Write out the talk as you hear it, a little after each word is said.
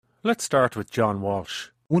Let's start with John Walsh.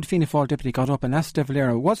 One Fianna Fáil deputy got up and asked De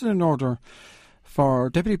Valera, was it in order for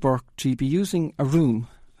Deputy Burke to be using a room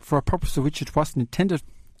for a purpose for which it wasn't intended?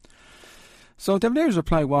 So De Valera's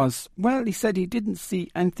reply was, well, he said he didn't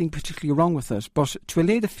see anything particularly wrong with it, but to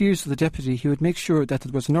allay the fears of the deputy, he would make sure that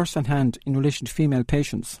there was a nurse on hand in relation to female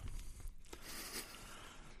patients.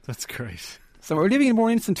 That's great. So we're living in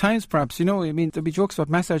more innocent times, perhaps, there'll be jokes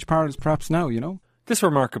about massage parlours perhaps now, This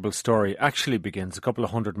remarkable story actually begins a couple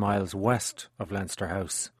of 100 miles west of Leinster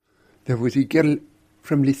House. There was a girl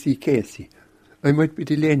from Lissy Casey. I might be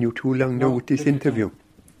delaying you too long now with this interview.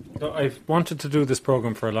 I've wanted to do this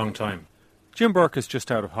programme for a long time. Jim Burke is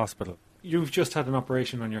just out of hospital. You've just had an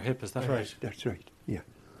operation on your hip, is that right? That's right, yeah.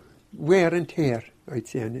 Wear and tear, I'd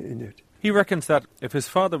say, in it. He reckons that if his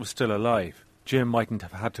father was still alive, Jim mightn't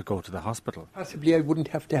have had to go to the hospital. Possibly I wouldn't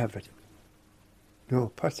have to have it. No,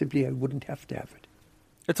 possibly I wouldn't have to have it.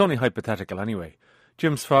 It's only hypothetical anyway.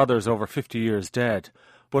 Jim's father is over 50 years dead,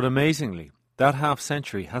 but amazingly, that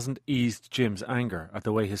half-century hasn't eased Jim's anger at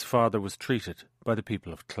the way his father was treated by the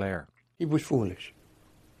people of Clare. He was foolish.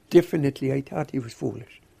 Definitely I thought he was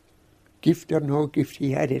foolish. Gift or no gift,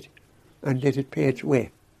 he had it, and let it pay its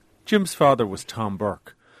way. Jim's father was Tom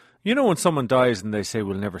Burke. You know when someone dies and they say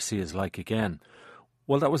we'll never see his like again?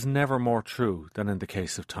 Well, that was never more true than in the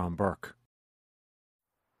case of Tom Burke.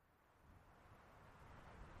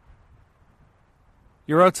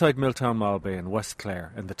 You're outside Milltown Malbay in West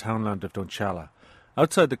Clare in the townland of Dunshala,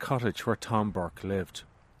 outside the cottage where Tom Burke lived.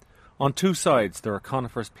 On two sides there are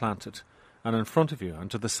conifers planted, and in front of you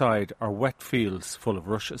and to the side are wet fields full of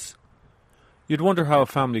rushes. You'd wonder how a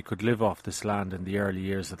family could live off this land in the early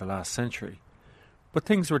years of the last century. But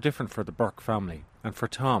things were different for the Burke family, and for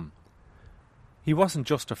Tom. He wasn't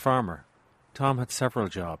just a farmer. Tom had several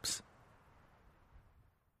jobs.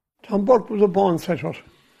 Tom Burke was a bone setter,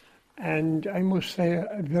 and I must say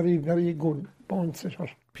a very, very good bone setter.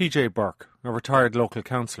 P.J. Burke, a retired local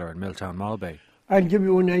councillor in Milltown Malbay. I'll give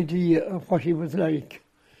you an idea of what he was like.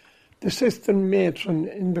 The assistant matron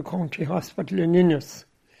in the county hospital in Innis,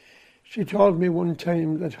 she told me one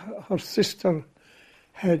time that her sister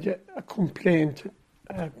had a complaint,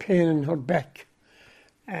 a pain in her back,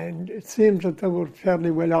 and it seemed that they were fairly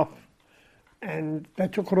well off, and they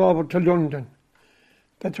took her over to London.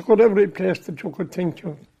 They took her every place that you could think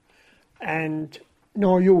of, and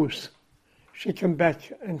no use. She came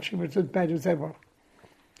back and she was as bad as ever.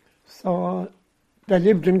 So they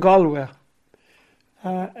lived in Galway.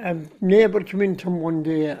 A neighbour came in to him one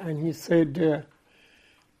day and he said,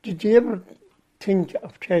 did you ever think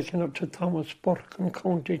of taking her to Thomas Burke in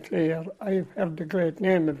County Clare? I've heard the great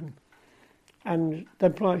name of him. And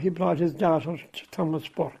he brought his daughter to Thomas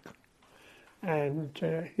Burke. And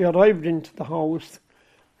he arrived into the house,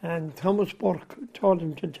 and Thomas Burke told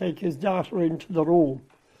him to take his daughter into the room.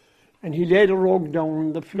 And he laid a rug down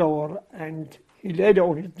on the floor, and he laid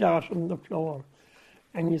out his daughter on the floor.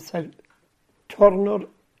 And he said, turn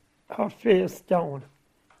her face down.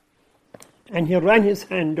 And he ran his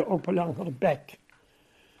hand up along her back.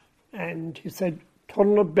 And he said,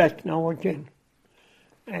 turn her back now again.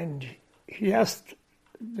 And he asked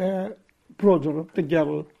the brother of the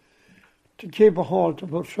girl to keep a hold of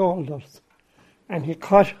her shoulders. And he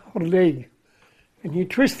caught her leg. And he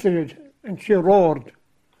twisted it, and she roared.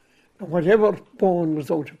 And whatever bone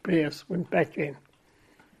was out of place went back in.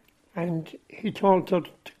 And he told her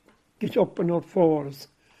to get up on her fours.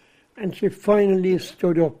 And she finally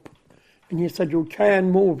stood up. And he said, you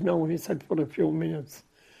can move now, he said, for a few minutes.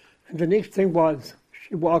 And the next thing was,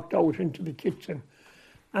 she walked out into the kitchen.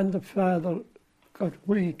 And the father got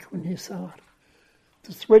weak when he saw her.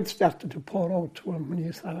 The sweat started to pour out to him when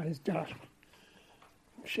he saw his daughter.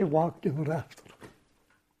 She walked ever after.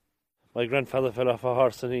 My grandfather fell off a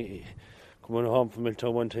horse and he coming home from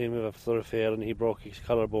Milltown one time after a fair and he broke his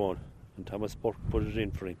collarbone. And Thomas Burke put it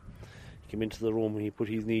in for him. He came into the room and he put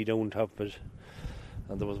his knee down top of it.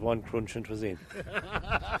 And there was one crunch and it was in.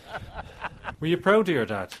 Were you proud of your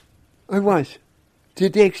dad? I was. To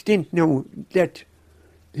the extent now that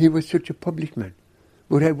he was such a public man.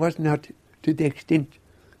 But I was not to the extent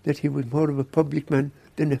that he was more of a public man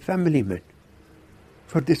than a family man.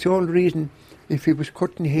 For the sole reason, if he was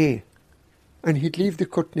cutting hay, and he'd leave the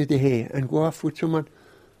cutting of the hay and go off with someone,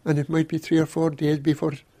 and it might be 3 or 4 days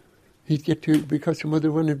before he'd get to, because some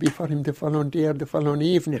other one would be for him the following day or the following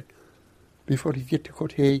evening, before he'd get to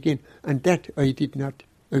cut hay again. And that I did not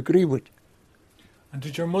agree with. And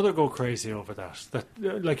did your mother go crazy over that? That,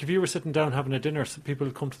 like, if you were sitting down having a dinner, people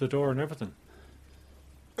would come to the door and everything?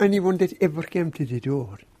 Anyone that ever came to the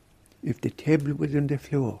door, if the table was on the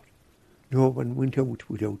floor, no one went out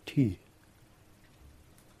without tea.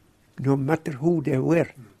 No matter who they were.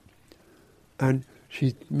 And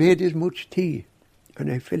she made as much tea, and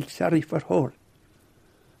I felt sorry for her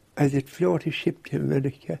as it floated a ship to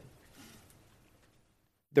America.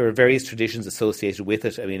 There are various traditions associated with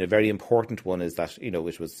it. I mean, a very important one is that,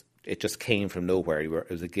 it just came from nowhere. It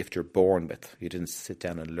was a gift you're born with. You didn't sit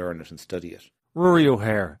down and learn it and study it. Rory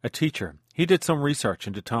O'Hare, a teacher, he did some research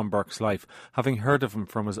into Tom Burke's life, having heard of him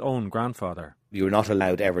from his own grandfather. You were not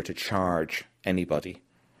allowed ever to charge anybody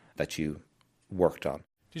that you worked on.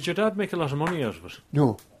 Did your dad make a lot of money out of it?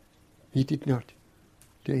 No, he did not.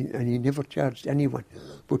 And he never charged anyone.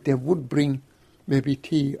 But they would bring maybe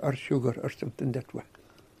tea or sugar or something that way.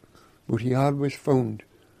 But he always thought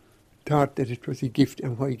that it was a gift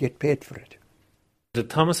and why he get paid for it. Did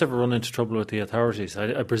Thomas ever run into trouble with the authorities?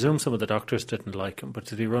 I presume some of the doctors didn't like him, but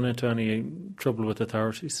did he run into any trouble with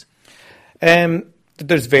authorities?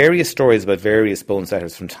 There's various stories about various bone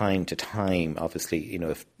setters from time to time. Obviously,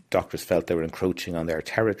 if doctors felt they were encroaching on their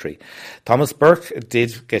territory. Thomas Burke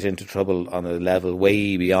did get into trouble on a level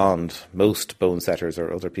way beyond most bone setters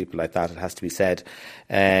or other people like that, it has to be said.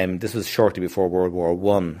 This was shortly before World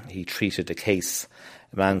War I. He treated a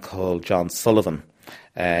man called John Sullivan.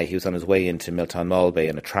 He was on his way into Milltown Malbay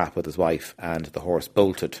in a trap with his wife, and the horse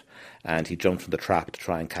bolted, and he jumped from the trap to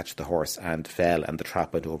try and catch the horse and fell, and the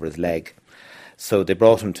trap went over his leg. So they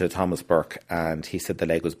brought him to Thomas Burke, and he said the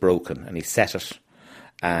leg was broken, and he set it,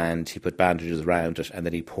 and he put bandages around it, and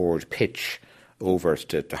then he poured pitch over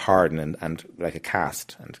it to harden and like a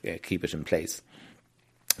cast and keep it in place.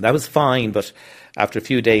 That was fine, but after a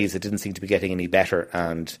few days it didn't seem to be getting any better,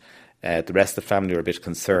 and the rest of the family were a bit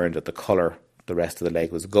concerned at the colour the rest of the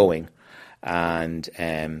leg was going, and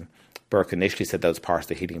Burke initially said that was part of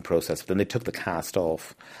the healing process, but then they took the cast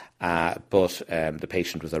off, but the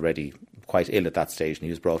patient was already quite ill at that stage, and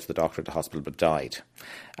he was brought to the doctor at the hospital but died.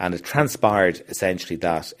 And it transpired essentially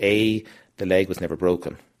that the leg was never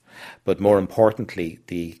broken, but more importantly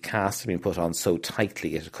the cast had been put on so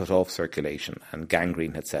tightly it had cut off circulation and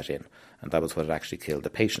gangrene had set in, and that was what had actually killed the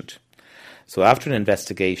patient. So after an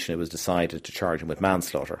investigation it was decided to charge him with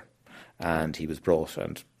manslaughter, and he was brought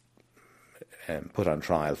and put on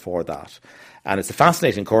trial for that. And it's a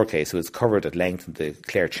fascinating court case. It was covered at length in the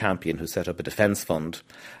Clare Champion, who set up a defence fund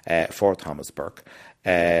for Thomas Burke.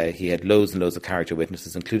 He had loads and loads of character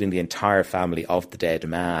witnesses, including the entire family of the dead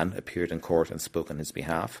man, appeared in court and spoke on his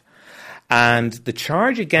behalf. And the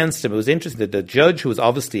charge against him, it was interesting that the judge, who was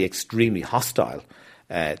obviously extremely hostile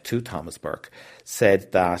to Thomas Burke,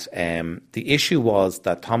 said that the issue was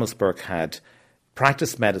that Thomas Burke had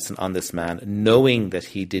practiced medicine on this man knowing that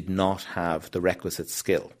he did not have the requisite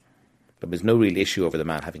skill. There was no real issue over the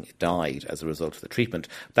man having died as a result of the treatment.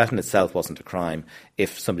 That in itself wasn't a crime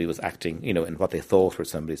if somebody was acting, in what they thought were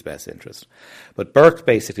somebody's best interest. But Burke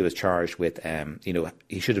basically was charged with,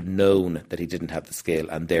 he should have known that he didn't have the skill,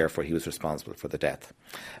 and therefore he was responsible for the death.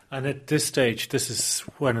 And at this stage, this is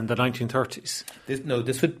when, in the 1930s?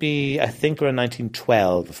 This would be, I think, around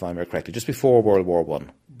 1912, if I remember correctly, just before World War I.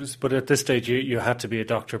 But at this stage, you had to be a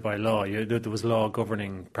doctor by law. There was law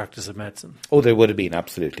governing practice of medicine. Oh, there would have been,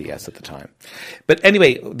 absolutely, yes, at the time. But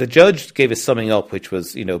anyway, the judge gave a summing up, which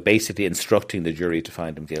was, basically instructing the jury to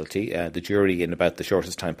find him guilty. The jury, in about the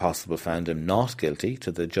shortest time possible, found him not guilty,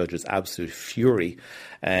 to the judge's absolute fury.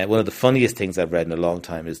 One of the funniest things I've read in a long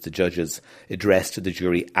time is the judge's address to the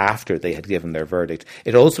jury after they had given their verdict.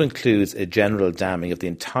 It also includes a general damning of the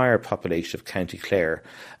entire population of County Clare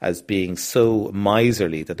as being so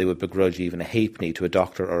miserly that they would begrudge even a halfpenny to a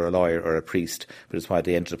doctor or a lawyer or a priest, which is why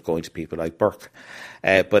they ended up going to people like Burke.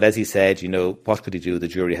 But as he said, what could he do? The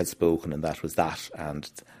jury had spoken, and that was that. And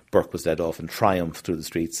Burke was led off in triumph through the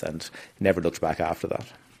streets and never looked back after that.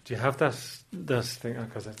 Do you have that thing?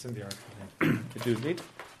 Because it's in the article. Did you read?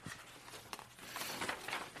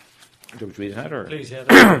 Do you read it out? Or? Please, yeah.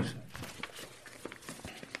 That's right.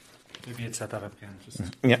 Maybe you'd set that up again.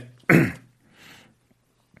 Yeah.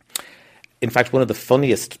 In fact, one of the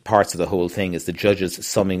funniest parts of the whole thing is the judge's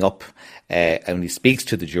summing up when he speaks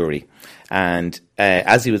to the jury. And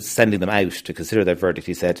as he was sending them out to consider their verdict,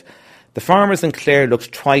 he said, "The farmers in Clare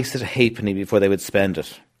looked twice at a halfpenny before they would spend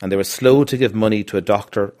it, and they were slow to give money to a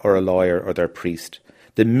doctor or a lawyer or their priest.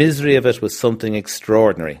 The misery of it was something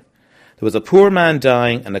extraordinary. There was a poor man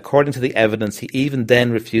dying, and according to the evidence, he even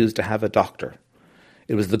then refused to have a doctor.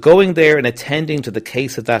 It was the going there and attending to the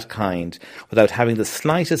case of that kind, without having the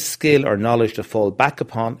slightest skill or knowledge to fall back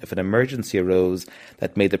upon if an emergency arose,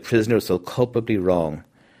 that made the prisoner so culpably wrong.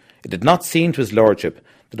 It did not seem to his lordship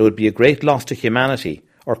that it would be a great loss to humanity,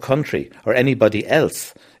 or country, or anybody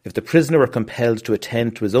else, if the prisoner were compelled to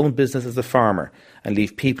attend to his own business as a farmer, and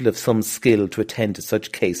leave people of some skill to attend to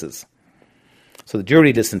such cases." So the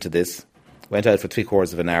jury listened to this, went out for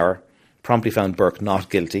 3/4 of an hour, promptly found Burke not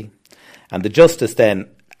guilty. And the justice then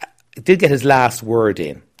did get his last word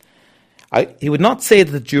in. He would not say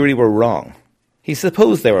that the jury were wrong. He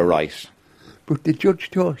supposed they were right. But the judge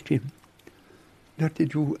told him not to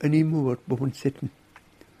do any more bone setting.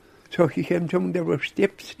 So he came down, there were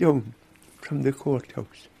steps down from the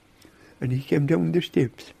courthouse. And he came down the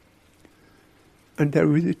steps. And there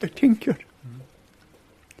was a tinker.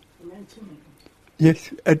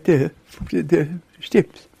 Yes, at the foot of the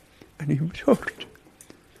steps. And he was hurt.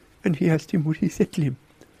 And he asked him would he settle him.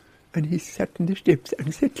 And he sat on the steps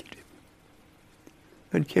and settled him.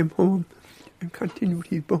 And came home and continued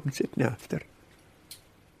his bone setting after.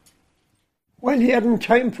 Well, he hadn't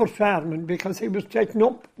time for farming because he was taken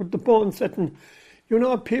up with the bone setting. You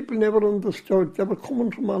know, people never understood. They were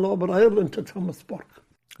coming from all over Ireland to Thomas Burke.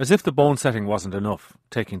 As if the bone setting wasn't enough,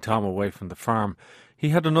 taking Tom away from the farm, he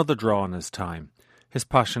had another draw on his time, his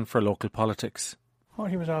passion for local politics. Oh,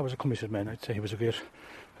 he was always a committed man. I'd say he was a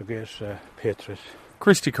great patriot.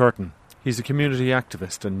 Christy Curtin, he's a community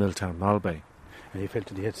activist in Milltown Malbay. And he felt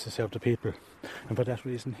that he had to serve the people. And for that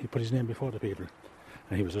reason, he put his name before the people.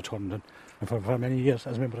 And he was returned. And for many years,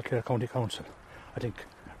 as a member of Clare County Council, I think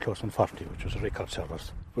close on 40, which was a record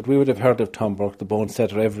service. But we would have heard of Tom Burke, the bone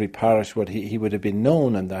setter, every parish. He would have been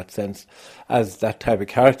known in that sense as that type of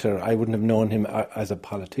character. I wouldn't have known him as a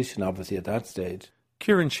politician, obviously, at that stage.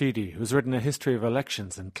 Kieran Sheedy, who's written a history of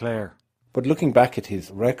elections in Clare. But looking back at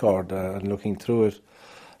his record and looking through it,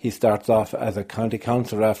 he starts off as a county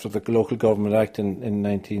councillor after the Local Government Act in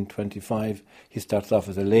 1925. He starts off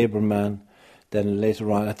as a Labour man. Then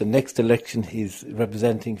later on, at the next election, he's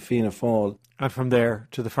representing Fianna Fáil. And from there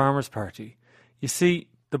to the Farmers' Party. You see,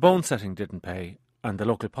 the bone setting didn't pay, and the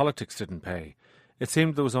local politics didn't pay. It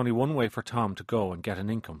seemed there was only one way for Tom to go and get an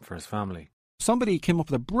income for his family. Somebody came up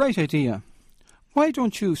with a bright idea. Why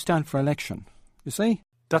don't you stand for election? You see?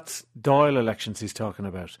 That's Dáil elections he's talking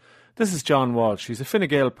about. This is John Walsh. He's a Fine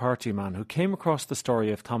Gael party man who came across the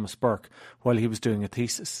story of Thomas Burke while he was doing a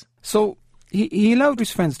thesis. So he allowed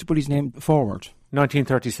his friends to put his name forward.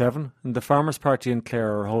 1937, and the Farmers' Party in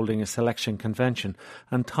Clare are holding a selection convention,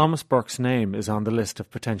 and Thomas Burke's name is on the list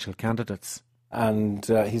of potential candidates. And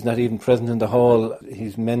he's not even present in the hall.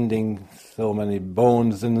 He's mending so many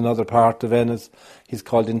bones in another part of Ennis. He's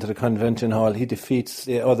called into the convention hall. He defeats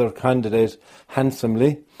the other candidate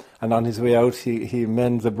handsomely, and on his way out he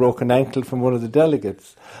mends a broken ankle from one of the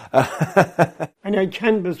delegates. And I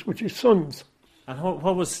canvassed with his sons. And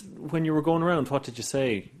what was, when you were going around, what did you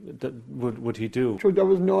say that would he do? So there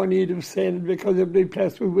was no need of saying it because every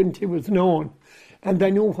place we went he was known. And I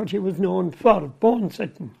knew what he was known for, bone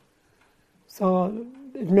setting. So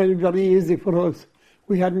it made it very easy for us.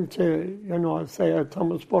 We hadn't to, say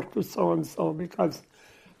Thomas Burke was so-and-so because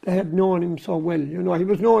they had known him so well. You know, he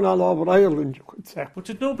was known all over Ireland, you could say. But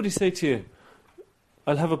did nobody say to you,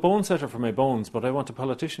 I'll have a bone setter for my bones, but I want a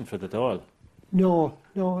politician for the Dáil? No.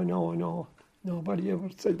 Nobody ever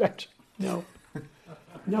said that. No.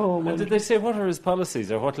 No. And did they say what are his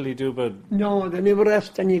policies or what will he do about... No, they never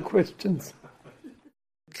asked any questions.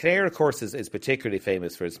 Clare, of course, is particularly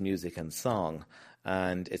famous for its music and song,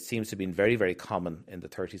 and it seems to have been very, very common in the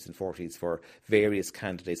 30s and 40s for various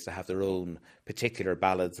candidates to have their own particular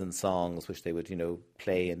ballads and songs which they would,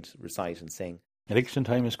 play and recite and sing. Election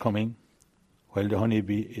time is coming, while the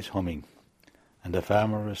honeybee is humming, and the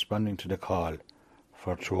farmer responding to the call,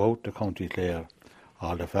 for throughout the county Clare,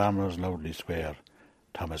 all the farmers loudly swear,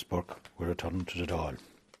 Thomas Burke will return to the Dáil.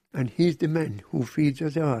 And he's the man who feeds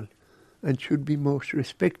us all, and should be most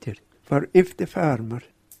respected. For if the farmer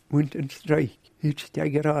went on strike, he'd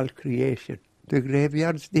stagger all creation. The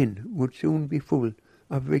graveyards then would soon be full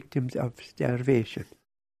of victims of starvation.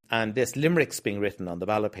 And this limericks being written on the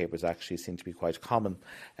ballot papers actually seem to be quite common.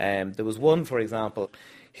 There was one, for example,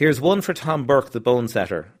 here's one for Tom Burke, the bone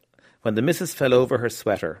setter. When the missus fell over her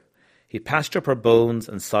sweater, he patched up her bones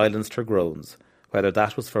and silenced her groans, whether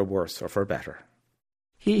that was for worse or for better.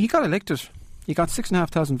 He got elected. He got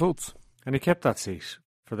 6,500 votes. And he kept that seat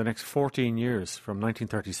for the next 14 years, from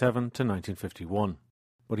 1937 to 1951.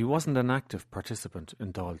 But he wasn't an active participant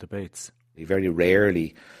in Dáil debates. He very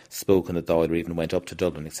rarely spoke in the Dáil or even went up to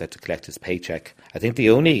Dublin except to collect his paycheck. I think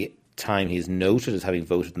the only time he's noted as having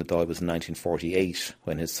voted in the Dáil was in 1948,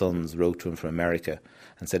 when his sons wrote to him from America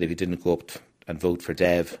and said if he didn't go up and vote for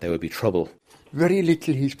Dev, there would be trouble. Very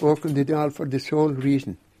little he spoke in the Dáil for the sole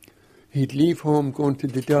reason. He'd leave home going to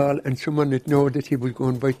the Dáil and someone would know that he was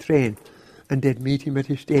going by train, and they'd meet him at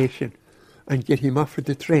his station and get him off of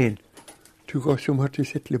the train to go somewhere to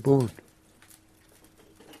settle a bone.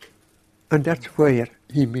 And that's where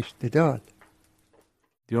he missed the Dáil.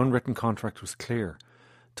 The unwritten contract was clear.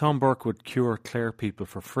 Tom Burke would cure Clare people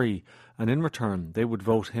for free, and in return they would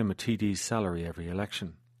vote him a TD's salary every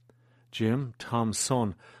election. Jim, Tom's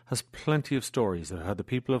son, has plenty of stories of how the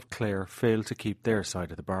people of Clare failed to keep their side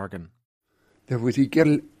of the bargain. There was a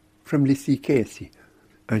girl from Lissy Casey,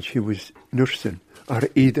 and she was nursing, or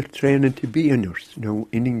either training to be a nurse. Now,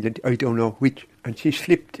 in England, I don't know which. And she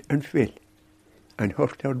slipped and fell and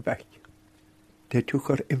hurt her back. They took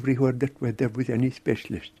her everywhere that there was any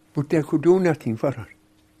specialist, but they could do nothing for her.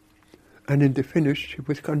 And in the finish, she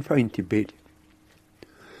was confined to bed.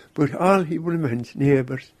 But all Hibberman's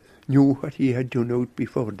neighbours knew what he had done out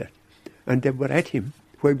before that, and they were at him.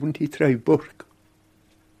 Why wouldn't he try Burke?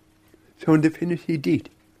 So in the finish he did.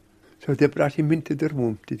 So they brought him into the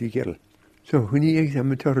room to the girl. So when he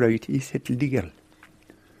examined her right, he settled the girl.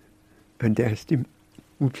 And they asked him,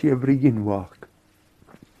 would she ever again walk?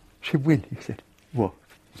 She will, he said, walk.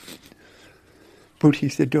 But he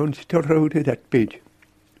said, don't stir her out of that bed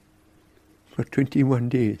for 21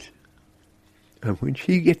 days. And when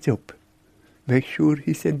she gets up, make sure,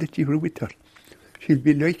 he said, that you're with her. She'll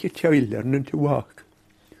be like a child learning to walk.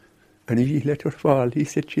 And if you let her fall, he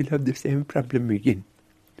said, she'll have the same problem again.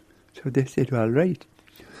 So they said, all right.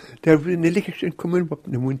 There was an election coming up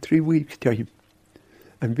now in 3 weeks' time.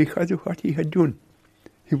 And because of what he had done,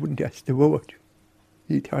 he wouldn't ask the vote.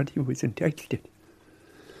 He thought he was entitled to it.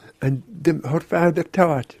 And her father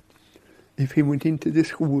thought, if he went into the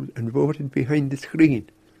school and voted behind the screen,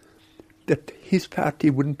 that his party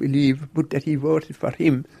wouldn't believe, but that he voted for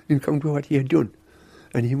him in count of what he had done.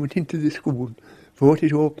 And he went into the school,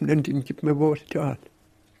 voted open, and didn't give him a vote at all.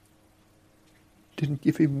 Didn't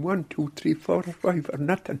give him 1, 2, 3, 4 or 5 or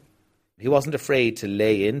nothing. He wasn't afraid to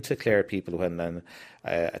lay into Clare people when,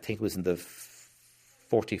 I think it was in the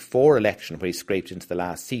 44 election where he scraped into the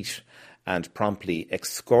last seat and promptly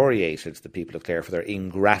excoriated the people of Clare for their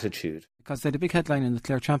ingratitude. Because they had a big headline in the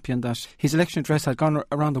Clare Champion that his election address had gone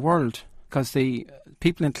around the world because the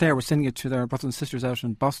people in Clare were sending it to their brothers and sisters out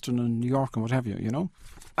in Boston and New York and what have you, you know.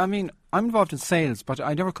 I mean, I'm involved in sales, but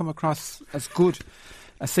I never come across as good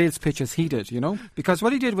a sales pitch as he did, you know. Because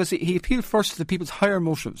what he did was he appealed first to the people's higher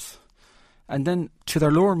motives and then to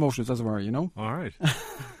their lower motives, as it were, you know. All right.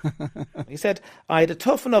 He said, I had a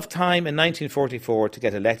tough enough time in 1944 to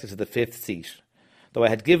get elected to the 5th seat, though I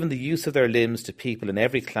had given the use of their limbs to people in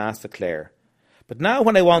every class of Clare. But now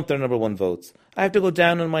when I want their number 1 votes, I have to go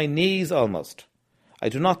down on my knees almost. I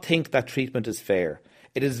do not think that treatment is fair.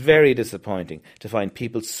 It is very disappointing to find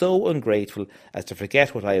people so ungrateful as to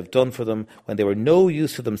forget what I have done for them when they were no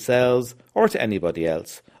use to themselves or to anybody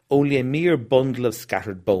else, only a mere bundle of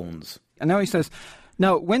scattered bones. And now he says,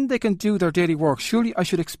 now, when they can do their daily work, surely I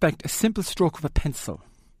should expect a simple stroke of a pencil.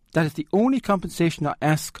 That is the only compensation I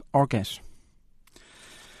ask or get.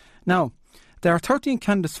 Now, there are 13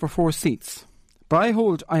 candidates for 4 seats, but I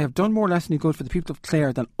hold I have done more lasting good for the people of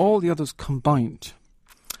Clare than all the others combined.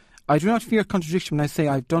 I do not fear contradiction when I say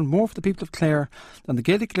I have done more for the people of Clare than the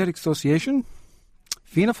Gaelic Athletic Association,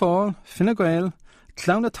 Fianna Fáil, Fine Gael,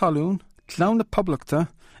 Clown na Talún, Clown na Poblachta,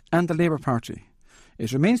 and the Labour Party.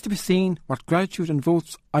 It remains to be seen what gratitude and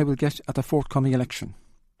votes I will get at the forthcoming election.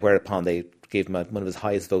 Whereupon they gave him one of his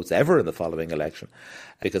highest votes ever in the following election,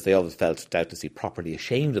 because they always felt doubtlessly properly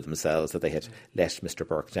ashamed of themselves that they had let Mr.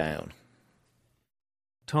 Burke down.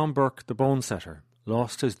 Tom Burke, the bone setter,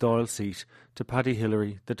 lost his Dáil seat to Paddy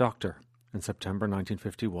Hillary, the doctor, in September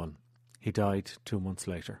 1951. He died 2 months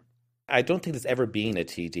later. I don't think there's ever been a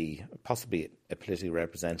TD, possibly a political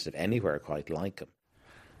representative anywhere quite like him.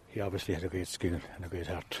 He obviously had a great skill and a great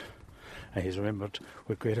heart, and he's remembered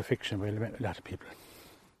with great affection by a lot of people.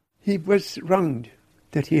 He was wronged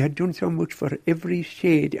that he had done so much for every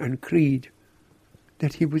shade and creed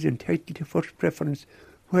that he was entitled to first preference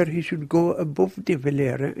where he should go above De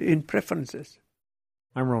Valera in preferences.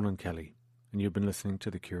 I'm Ronan Kelly, and you've been listening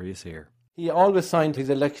to The Curious Ear. He always signed his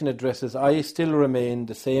election addresses, I still remain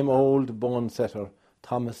the same old bone setter,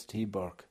 Thomas T. Burke.